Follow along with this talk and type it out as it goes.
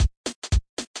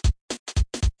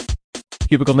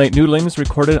Cubicle Night Noodlings,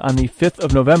 recorded on the 5th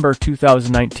of November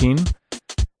 2019.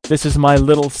 This is my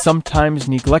little sometimes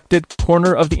neglected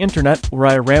corner of the internet where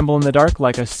I ramble in the dark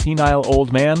like a senile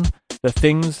old man, the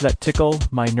things that tickle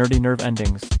my nerdy nerve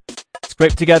endings.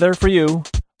 Scraped together for you,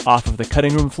 off of the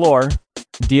cutting room floor,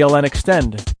 DLN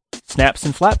Xtend, snaps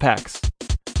and flatpaks,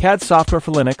 CAD software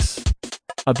for Linux,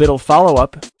 a Biddle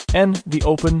follow-up, and the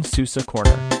Open SUSE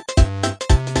Corner.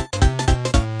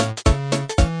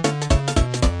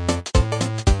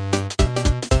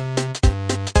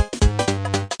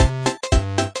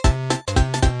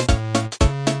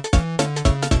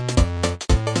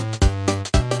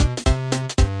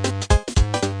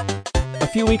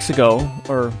 A few weeks ago,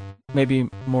 or maybe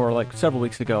more like several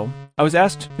weeks ago, I was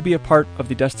asked to be a part of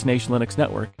the Destination Linux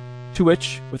network, to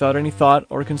which, without any thought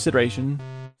or consideration,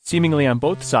 seemingly on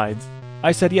both sides,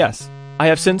 I said yes. I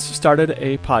have since started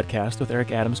a podcast with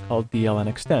Eric Adams called DLN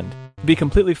Xtend. To be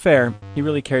completely fair, he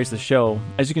really carries the show.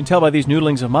 As you can tell by these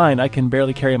noodlings of mine, I can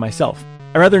barely carry myself.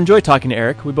 I rather enjoy talking to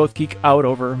Eric. We both geek out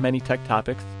over many tech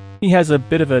topics. He has a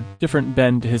bit of a different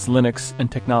bend to his Linux and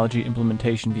technology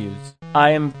implementation views.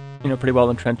 I am pretty well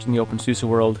entrenched in the OpenSUSE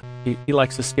world. He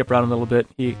likes to skip around a little bit.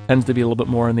 He tends to be a little bit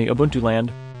more in the Ubuntu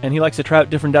land. And he likes to try out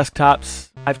different desktops.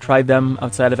 I've tried them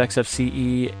outside of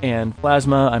XFCE and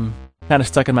Plasma. I'm kind of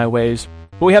stuck in my ways.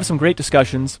 But we have some great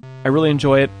discussions. I really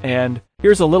enjoy it. And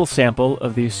here's a little sample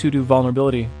of the sudo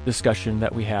vulnerability discussion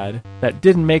that we had that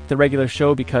didn't make the regular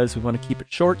show because we want to keep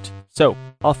it short. So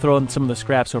I'll throw in some of the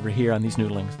scraps over here on these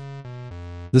noodlings.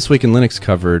 This Week in Linux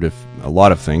covered a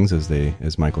lot of things,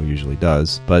 as Michael usually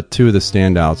does, but two of the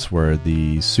standouts were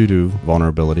the sudo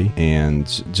vulnerability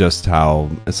and just how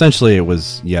essentially it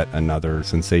was yet another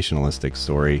sensationalistic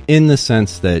story in the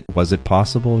sense that, was it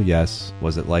possible? Yes.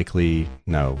 Was it likely?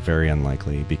 No, very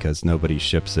unlikely, because nobody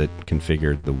ships it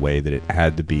configured the way that it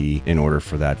had to be in order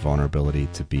for that vulnerability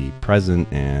to be present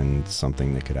and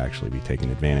something that could actually be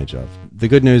taken advantage of. The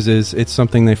good news is it's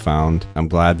something they found. I'm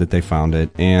glad that they found it,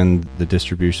 and the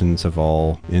distributions have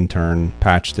all in turn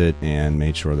patched it and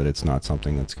made sure that it's not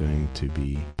something that's going to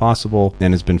be possible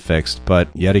and has been fixed. But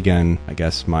yet again, I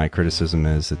guess my criticism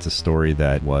is it's a story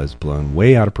that was blown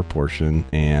way out of proportion,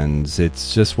 and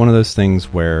it's just one of those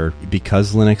things where,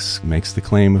 because Linux makes the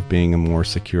claim of being a more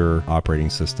secure operating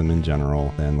system in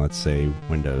general than, let's say,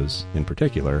 Windows in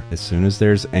particular, as soon as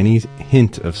there's any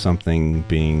hint of something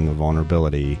being a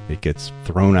vulnerability, it gets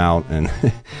thrown out, and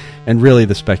and really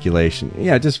the speculation,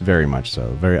 just very much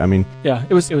so.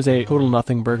 It was a total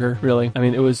nothing burger, really. I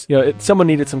mean, it was, someone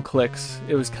needed some clicks.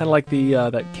 It was kind of like the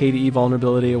that KDE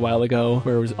vulnerability a while ago,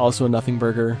 where it was also a nothing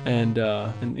burger, and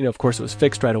of course it was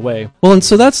fixed right away. Well, and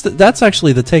so that's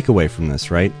actually the takeaway from this,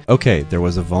 right? Okay, there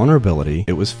was a vulnerability,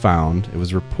 it was found, it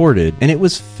was reported, and it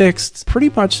was fixed pretty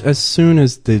much as soon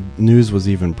as the news was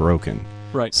even broken.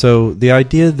 Right. So the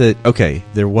idea that, okay,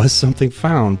 there was something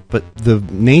found, but the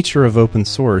nature of open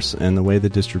source and the way the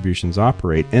distributions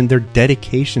operate and their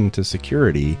dedication to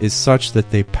security is such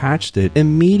that they patched it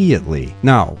immediately.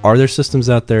 Now, are there systems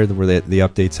out there where the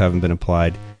updates haven't been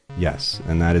applied? Yes,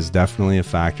 and that is definitely a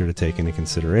factor to take into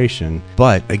consideration.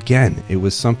 But again, it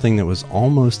was something that was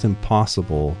almost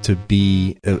impossible to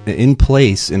be in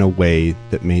place in a way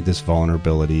that made this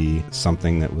vulnerability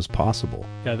something that was possible.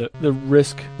 Yeah, the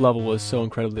risk level was so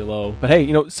incredibly low. But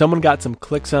hey, someone got some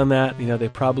clicks on that. They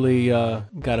probably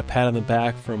got a pat on the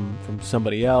back from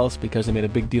somebody else because they made a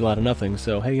big deal out of nothing.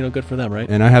 So hey, good for them, right?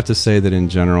 And I have to say that in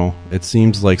general, it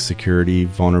seems like security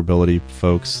vulnerability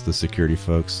folks, the security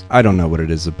folks, I don't know what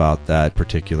it is about that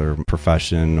particular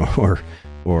profession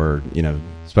or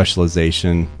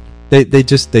specialization. They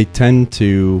tend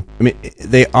to,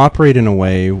 they operate in a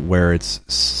way where it's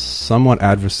somewhat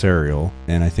adversarial,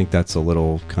 and I think that's a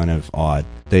little kind of odd.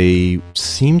 They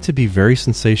seem to be very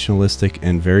sensationalistic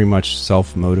and very much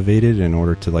self-motivated in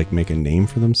order to make a name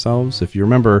for themselves. If you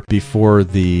remember before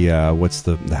the what's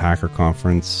the hacker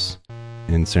conference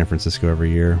in San Francisco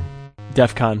every year?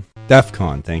 DEF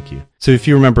CON, thank you. So if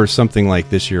you remember something like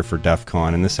this year for DEF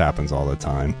CON, and this happens all the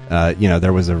time,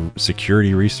 there was a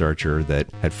security researcher that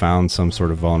had found some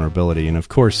sort of vulnerability, and of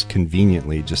course,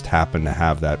 conveniently just happened to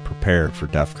have that prepared for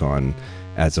DEF CON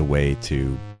as a way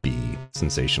to be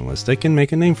sensationalistic and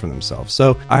make a name for themselves.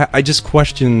 So I just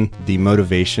question the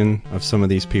motivation of some of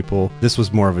these people. This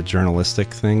was more of a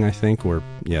journalistic thing, I think, where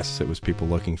yes, it was people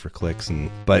looking for clicks,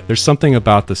 but there's something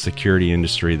about the security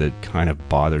industry that kind of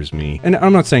bothers me. And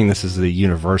I'm not saying this is the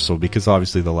universal, because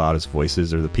obviously the loudest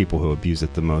voices or the people who abuse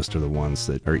it the most are the ones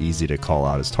that are easy to call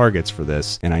out as targets for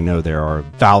this. And I know there are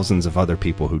thousands of other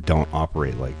people who don't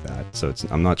operate like that. So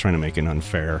I'm not trying to make an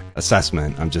unfair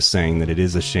assessment. I'm just saying that it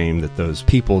is a shame that those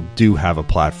people do have have a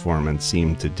platform and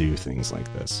seem to do things like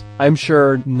this. I'm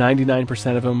sure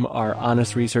 99% of them are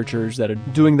honest researchers that are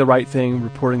doing the right thing,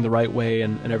 reporting the right way,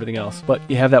 and everything else. But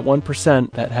you have that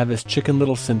 1% that have this Chicken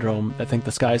Little syndrome that think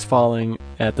the sky's falling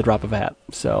at the drop of a hat.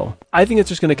 So I think it's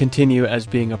just going to continue as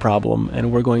being a problem,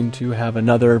 and we're going to have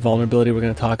another vulnerability we're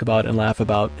going to talk about and laugh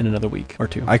about in another week or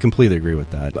two. I completely agree with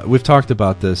that. But we've talked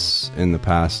about this in the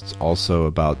past also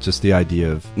about just the idea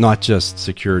of not just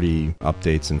security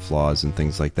updates and flaws and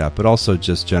things like that, but also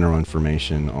just general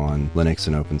information on Linux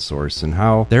and open source, and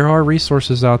how there are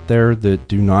resources out there that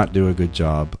do not do a good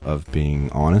job of being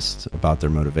honest about their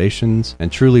motivations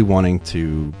and truly wanting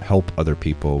to help other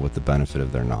people with the benefit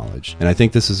of their knowledge. And I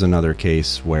think this is another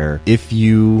case where if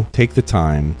you take the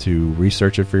time to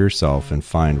research it for yourself and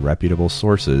find reputable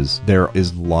sources, there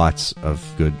is lots of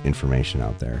good information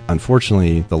out there.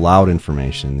 Unfortunately, the loud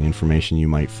information, the information you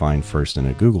might find first in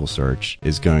a Google search,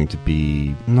 is going to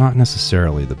be not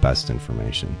necessarily the best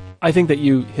information. I think that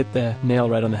you hit the nail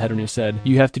right on the head when you said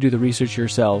you have to do the research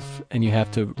yourself, and you have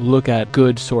to look at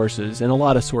good sources and a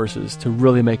lot of sources to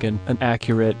really make an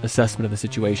accurate assessment of the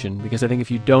situation. Because I think if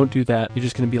you don't do that, you're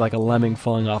just going to be like a lemming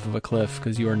falling off of a cliff,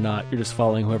 because you're just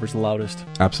following whoever's the loudest.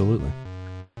 Absolutely.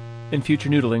 In future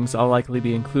noodlings, I'll likely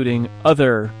be including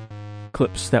other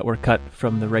clips that were cut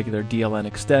from the regular DLN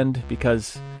Xtend,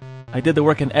 because I did the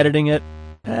work in editing it.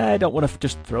 I don't want to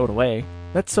just throw it away.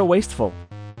 That's so wasteful.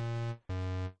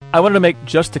 I wanted to make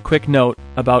just a quick note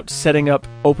about setting up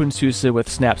OpenSUSE with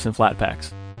snaps and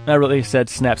Flatpaks. I really said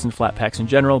snaps and Flatpaks in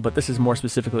general, but this is more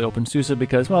specifically OpenSUSE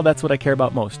because, well, that's what I care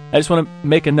about most. I just want to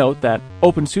make a note that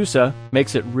OpenSUSE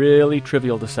makes it really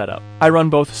trivial to set up. I run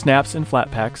both snaps and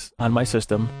Flatpaks on my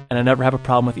system, and I never have a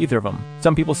problem with either of them.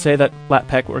 Some people say that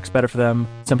Flatpak works better for them.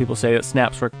 Some people say that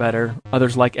snaps work better.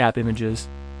 Others like app images.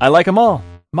 I like them all.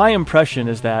 My impression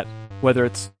is that whether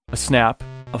it's a snap,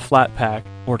 a Flatpak,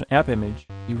 or an app image,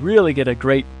 you really get a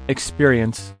great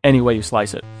experience any way you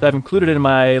slice it. So I've included in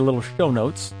my little show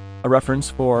notes a reference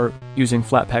for using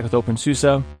Flatpak with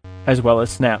OpenSUSE, as well as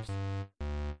snaps.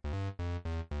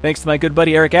 Thanks to my good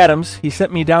buddy Eric Adams, he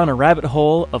sent me down a rabbit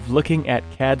hole of looking at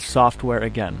CAD software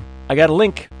again. I got a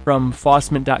link from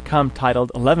fossman.com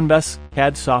titled 11 Best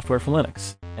CAD Software for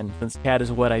Linux, and since CAD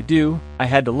is what I do, I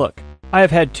had to look. I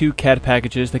have had two CAD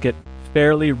packages that get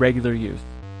fairly regular use.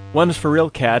 One is for real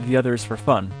CAD, the other is for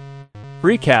fun.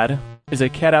 FreeCAD is a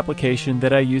CAD application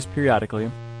that I use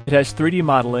periodically. It has 3D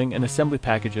modeling and assembly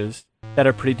packages that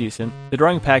are pretty decent. The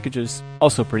drawing package is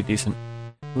also pretty decent.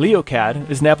 LeoCAD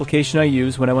is an application I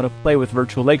use when I want to play with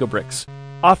virtual Lego bricks.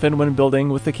 Often when building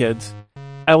with the kids,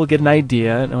 I will get an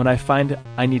idea, and when I find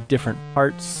I need different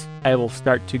parts, I will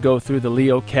start to go through the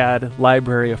LeoCAD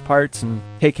library of parts and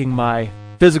taking my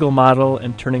physical model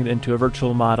and turning it into a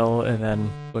virtual model, and then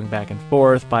going back and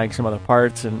forth, buying some other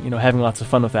parts, and having lots of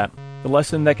fun with that. The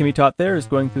lesson that can be taught there is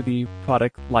going through the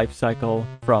product life cycle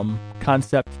from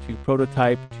concept to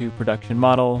prototype to production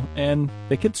model, and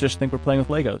the kids just think we're playing with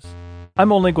Legos.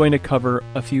 I'm only going to cover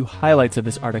a few highlights of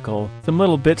this article, some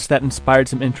little bits that inspired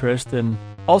some interest and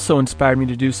also inspired me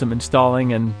to do some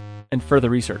installing and further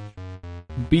research.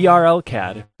 BRL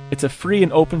CAD. It's a free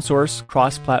and open source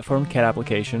cross-platform CAD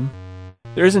application.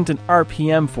 There isn't an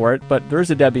RPM for it, but there is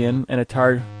a Debian and a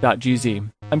tar.gz.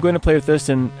 I'm going to play with this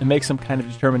and make some kind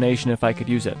of determination if I could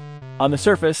use it. On the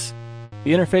surface,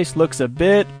 the interface looks a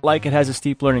bit like it has a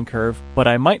steep learning curve, but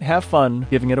I might have fun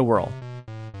giving it a whirl.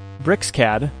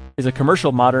 BricsCAD is a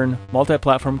commercial modern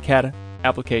multi-platform CAD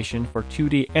application for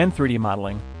 2D and 3D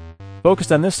modeling.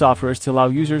 Focused on this software is to allow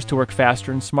users to work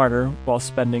faster and smarter while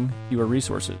spending fewer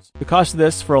resources. The cost of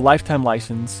this for a lifetime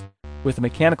license with a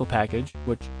mechanical package,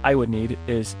 which I would need,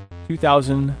 is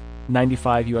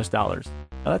 $2,095 US.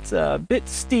 Now that's a bit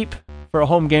steep for a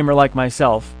home gamer like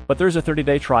myself, but there's a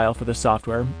 30-day trial for this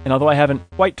software, and although I haven't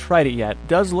quite tried it yet, it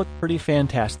does look pretty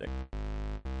fantastic.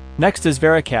 Next is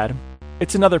VeraCAD.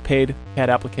 It's another paid CAD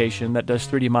application that does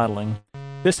 3D modeling.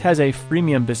 This has a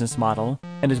freemium business model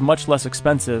and is much less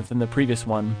expensive than the previous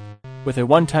one, with a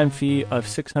one-time fee of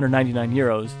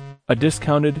 €699, a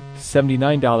discounted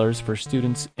 $79 for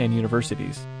students and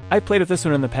universities. I played with this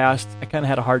one in the past. I kind of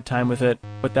had a hard time with it,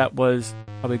 but that was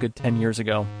probably a good 10 years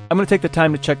ago. I'm going to take the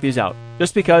time to check these out,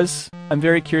 just because I'm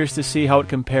very curious to see how it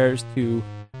compares to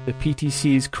the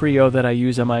PTC's Creo that I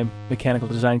use on my mechanical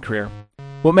design career.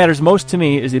 What matters most to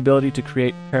me is the ability to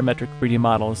create parametric 3D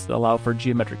models that allow for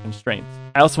geometric constraints.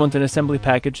 I also want an assembly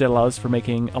package that allows for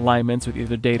making alignments with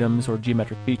either datums or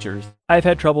geometric features. I've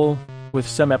had trouble with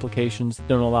some applications that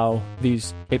don't allow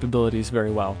these capabilities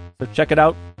very well. So check it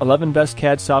out, 11 Best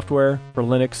CAD Software for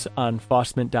Linux on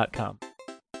fossman.com.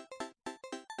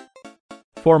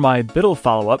 For my Biddle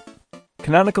follow-up,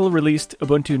 Canonical released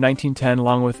Ubuntu 19.10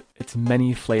 along with its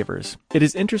many flavors. It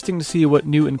is interesting to see what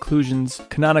new inclusions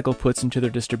Canonical puts into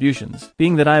their distributions.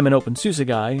 Being that I am an OpenSUSE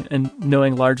guy, and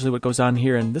knowing largely what goes on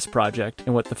here in this project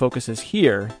and what the focus is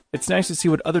here, it's nice to see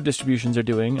what other distributions are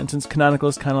doing, and since Canonical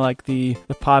is kind of like the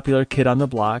popular kid on the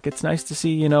block, it's nice to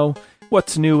see,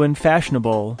 what's new and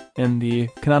fashionable in the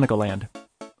Canonical land.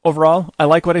 Overall, I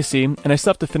like what I see, and I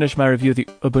still have to finish my review of the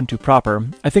Ubuntu proper.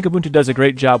 I think Ubuntu does a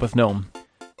great job with GNOME.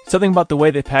 Something about the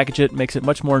way they package it makes it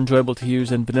much more enjoyable to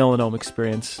use than vanilla GNOME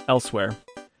experience elsewhere.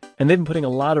 And they've been putting a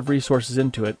lot of resources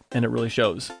into it, and it really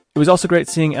shows. It was also great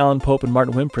seeing Alan Pope and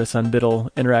Martin Wimpress on Biddle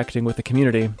interacting with the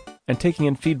community and taking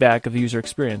in feedback of the user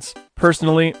experience.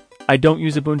 Personally, I don't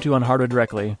use Ubuntu on hardware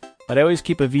directly, but I always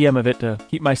keep a VM of it to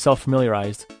keep myself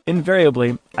familiarized.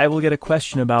 Invariably, I will get a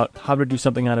question about how to do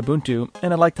something on Ubuntu,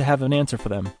 and I'd like to have an answer for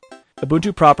them.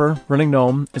 Ubuntu proper, running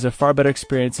GNOME, is a far better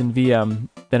experience in VM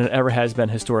than it ever has been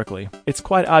historically. It's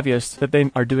quite obvious that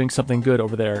they are doing something good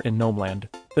over there in GNOME land.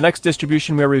 The next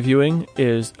distribution we are reviewing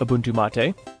is Ubuntu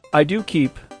Mate. I do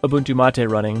keep Ubuntu Mate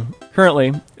running.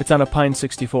 Currently, it's on a Pine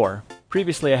 64.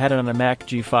 Previously, I had it on a Mac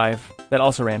G5 that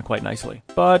also ran quite nicely,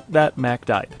 but that Mac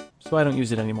died, so I don't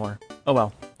use it anymore. Oh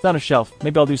well, it's on a shelf.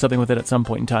 Maybe I'll do something with it at some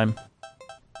point in time.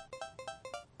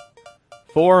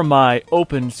 For my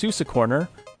OpenSUSE corner,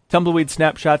 Tumbleweed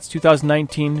Snapshots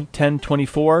 2019, 10,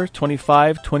 24,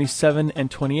 25, 27, and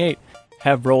 28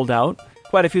 have rolled out.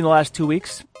 Quite a few in the last 2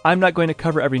 weeks. I'm not going to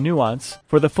cover every nuance.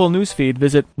 For the full newsfeed,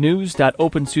 visit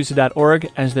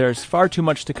news.opensuse.org, as there's far too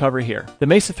much to cover here. The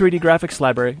Mesa 3D graphics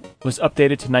library was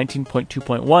updated to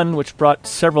 19.2.1, which brought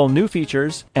several new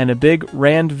features and a big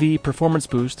RAND-V performance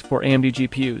boost for AMD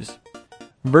GPUs.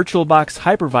 VirtualBox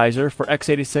Hypervisor for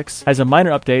x86 has a minor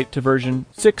update to version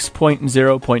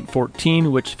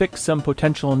 6.0.14, which fixed some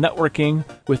potential networking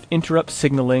with interrupt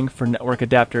signaling for network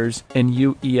adapters and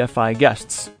UEFI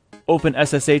guests.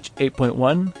 OpenSSH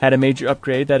 8.1 had a major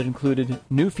upgrade that included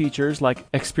new features like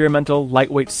experimental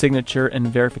lightweight signature and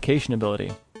verification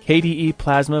ability. KDE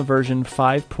Plasma version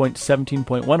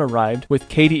 5.17.1 arrived with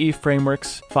KDE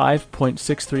Frameworks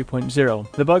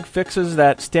 5.63.0. The bug fixes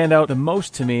that stand out the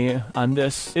most to me on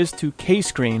this is to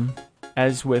K-Screen.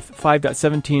 As with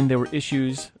 5.17, there were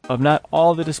issues of not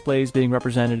all the displays being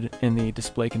represented in the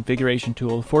display configuration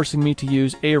tool, forcing me to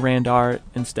use a RANDR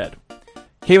instead.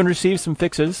 K1 received some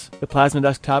fixes. The Plasma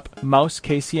Desktop Mouse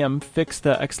KCM fixed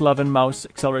the X11 mouse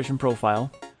acceleration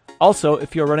profile. Also,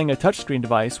 if you're running a touchscreen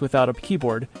device without a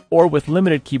keyboard, or with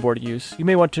limited keyboard use, you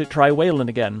may want to try Wayland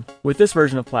again. With this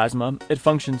version of Plasma, it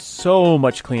functions so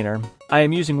much cleaner. I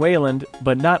am using Wayland,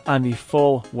 but not on the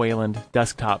full Wayland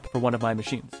desktop for one of my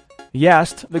machines.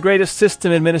 Yast, the greatest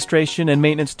system administration and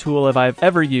maintenance tool I've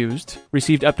ever used,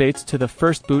 received updates to the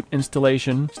first boot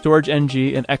installation,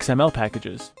 StorageNG, and XML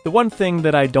packages. The one thing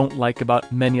that I don't like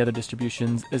about many other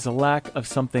distributions is a lack of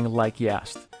something like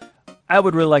Yast. I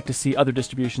would really like to see other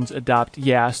distributions adopt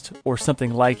Yast or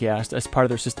something like Yast as part of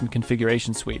their system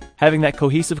configuration suite. Having that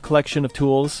cohesive collection of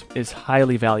tools is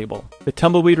highly valuable. The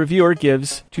Tumbleweed reviewer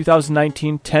gives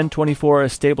 2019 1024 a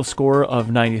stable score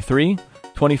of 93,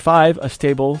 25 a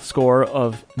stable score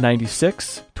of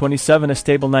 96, 27 a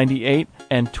stable 98,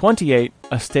 and 28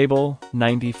 a stable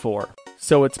 94.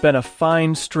 So it's been a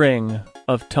fine string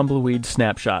of Tumbleweed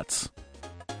snapshots.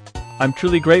 I'm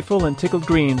truly grateful and tickled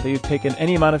green that you've taken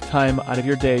any amount of time out of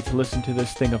your day to listen to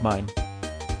this thing of mine.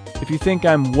 If you think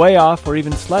I'm way off or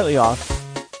even slightly off,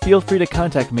 feel free to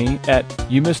contact me at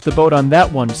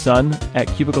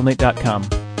youmissed-the-boat-on-that-one-son@cubiclenate.com.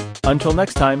 Until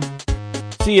next time,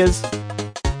 see yas!